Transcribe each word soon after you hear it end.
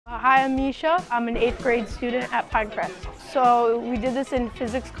Hi, I'm Misha. I'm an 8th grade student at Crest. So we did this in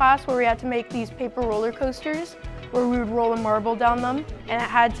physics class where we had to make these paper roller coasters where we would roll a marble down them, and it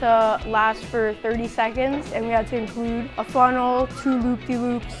had to last for 30 seconds, and we had to include a funnel, 2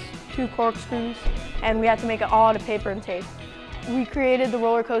 loop-de-loops, 2 corkscrews, and we had to make it all out of paper and tape. We created the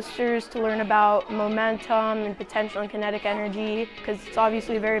roller coasters to learn about momentum and potential and kinetic energy, because it's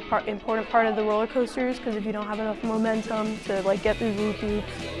obviously a very important part of the roller coasters, because if you don't have enough momentum to get through the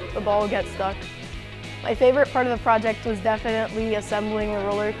loop-loops, the ball will get stuck. My favorite part of the project was definitely assembling the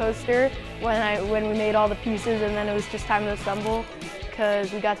roller coaster when we made all the pieces and then it was just time to assemble,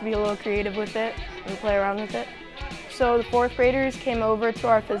 because we got to be a little creative with it and play around with it. So the 4th graders came over to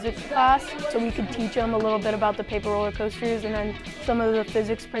our physics class so we could teach them a little bit about the paper roller coasters and then some of the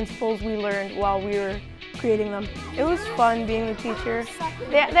physics principles we learned while we were creating them. It was fun being the teacher.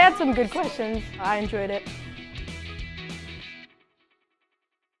 They had some good questions. I enjoyed it.